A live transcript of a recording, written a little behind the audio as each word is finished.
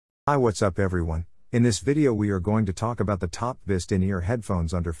Hi, what's up everyone? In this video we are going to talk about the top best in-ear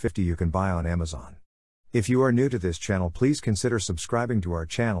headphones under 50 you can buy on Amazon. If you are new to this channel, please consider subscribing to our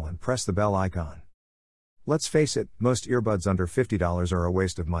channel and press the bell icon. Let's face it, most earbuds under $50 are a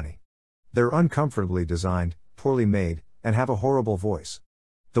waste of money. They're uncomfortably designed, poorly made, and have a horrible voice.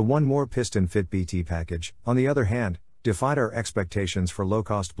 The One More Piston Fit BT package, on the other hand, defied our expectations for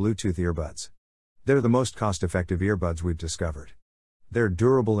low-cost Bluetooth earbuds. They're the most cost-effective earbuds we've discovered. They're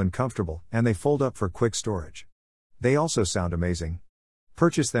durable and comfortable, and they fold up for quick storage. They also sound amazing.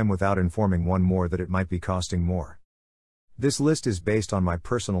 Purchase them without informing One More that it might be costing more. This list is based on my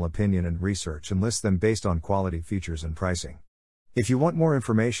personal opinion and research and lists them based on quality, features and pricing. If you want more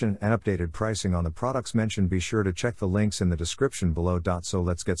information and updated pricing on the products mentioned, be sure to check the links in the description below. So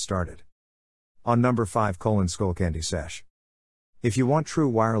let's get started. On number 5, Skullcandy Sesh. If you want true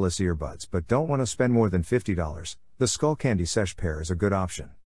wireless earbuds but don't want to spend more than $50, the Skullcandy Sesh pair is a good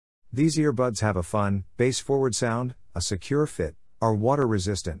option. These earbuds have a fun, bass-forward sound, a secure fit, are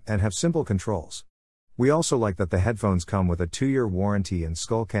water-resistant, and have simple controls. We also like that the headphones come with a 2-year warranty and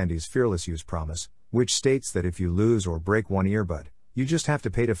Skullcandy's fearless use promise, which states that if you lose or break one earbud, you just have to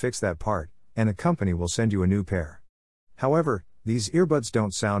pay to fix that part, and the company will send you a new pair. However, these earbuds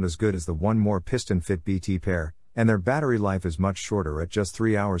don't sound as good as the One More Piston Fit BT pair, and their battery life is much shorter at just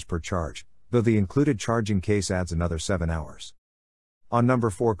 3 hours per charge, though the included charging case adds another 7 hours. On number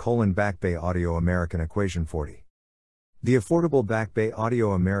 4, Back Bay Audio American Equation 40. The affordable Back Bay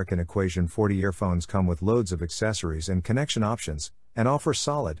Audio American Equation 40 earphones come with loads of accessories and connection options, and offer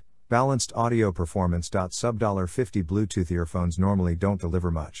solid, balanced audio performance. Sub $50 Bluetooth earphones normally don't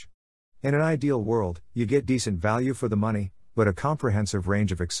deliver much. In an ideal world, you get decent value for the money, but a comprehensive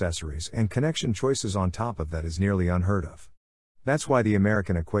range of accessories and connection choices on top of that is nearly unheard of. That's why the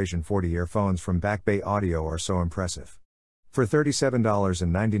American Equation 40 earphones from Back Bay Audio are so impressive. For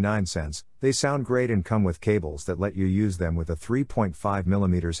 $37.99, they sound great and come with cables that let you use them with a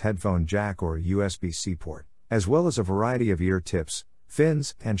 3.5mm headphone jack or a USB-C port, as well as a variety of ear tips,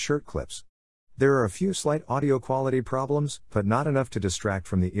 fins, and shirt clips. There are a few slight audio quality problems, but not enough to distract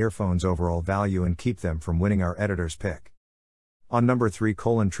from the earphones' overall value and keep them from winning our editor's pick. On number 3,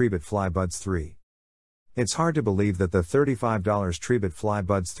 Treebit FlyBuds 3. It's hard to believe that the $35 Treebit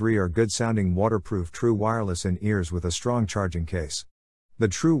FlyBuds 3 are good-sounding waterproof true wireless in-ears with a strong charging case. The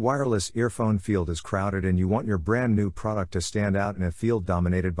true wireless earphone field is crowded and you want your brand new product to stand out in a field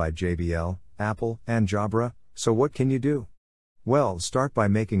dominated by JBL, Apple, and Jabra, so what can you do? Well, start by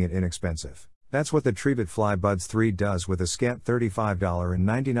making it inexpensive. That's what the Treebit FlyBuds 3 does with a scant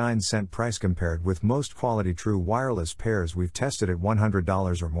 $35.99 price compared with most quality true wireless pairs we've tested at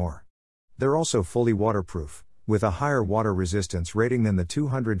 $100 or more. They're also fully waterproof, with a higher water resistance rating than the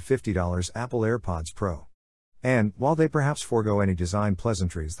 $250 Apple AirPods Pro. And, while they perhaps forego any design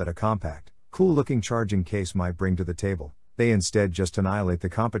pleasantries that a compact, cool-looking charging case might bring to the table, they instead just annihilate the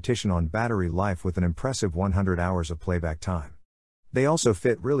competition on battery life with an impressive 100 hours of playback time. They also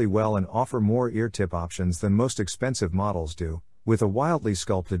fit really well and offer more ear tip options than most expensive models do, with a wildly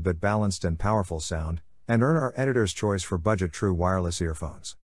sculpted but balanced and powerful sound, and earn our editor's choice for budget true wireless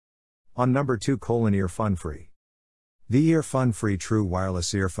earphones. On number 2, Earphone Free. The Earphone Free true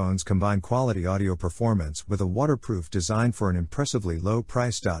wireless earphones combine quality audio performance with a waterproof design for an impressively low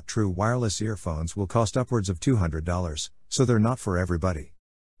price. True wireless earphones will cost upwards of $200, so they're not for everybody.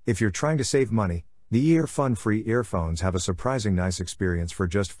 If you're trying to save money, the Earphone Free earphones have a surprising nice experience for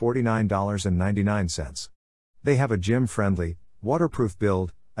just $49.99. They have a gym-friendly, waterproof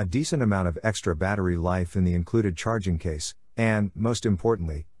build, a decent amount of extra battery life in the included charging case, and, most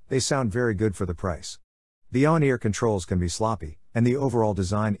importantly, they sound very good for the price. The on-ear controls can be sloppy, and the overall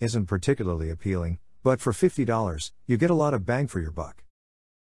design isn't particularly appealing, but for $50, you get a lot of bang for your buck.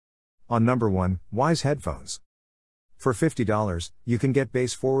 On number 1, Wyze Headphones. For $50, you can get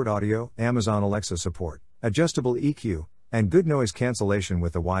bass-forward audio, Amazon Alexa support, adjustable EQ, and good noise cancellation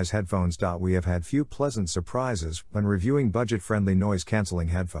with the Wyze headphones. We have had few pleasant surprises when reviewing budget-friendly noise-canceling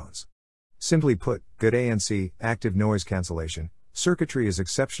headphones. Simply put, good ANC, active noise cancellation, circuitry is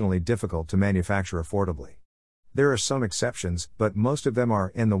exceptionally difficult to manufacture affordably. There are some exceptions, but most of them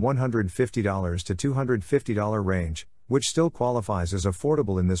are in the $150 to $250 range, which still qualifies as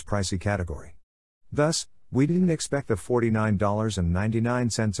affordable in this pricey category. Thus, we didn't expect the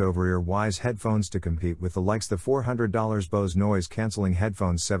 $49.99 over-ear Wyze headphones to compete with the likes the $400 Bose noise-canceling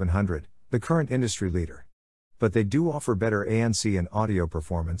headphones 700, the current industry leader. But they do offer better ANC and audio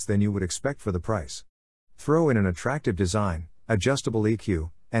performance than you would expect for the price. Throw in an attractive design, adjustable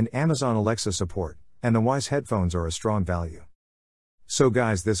EQ, and Amazon Alexa support, and the Wyze headphones are a strong value. So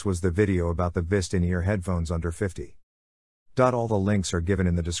guys, this was the video about the best in-ear headphones under $50. All the links are given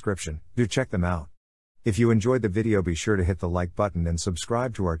in the description, do check them out. If you enjoyed the video, be sure to hit the like button and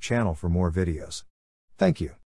subscribe to our channel for more videos. Thank you.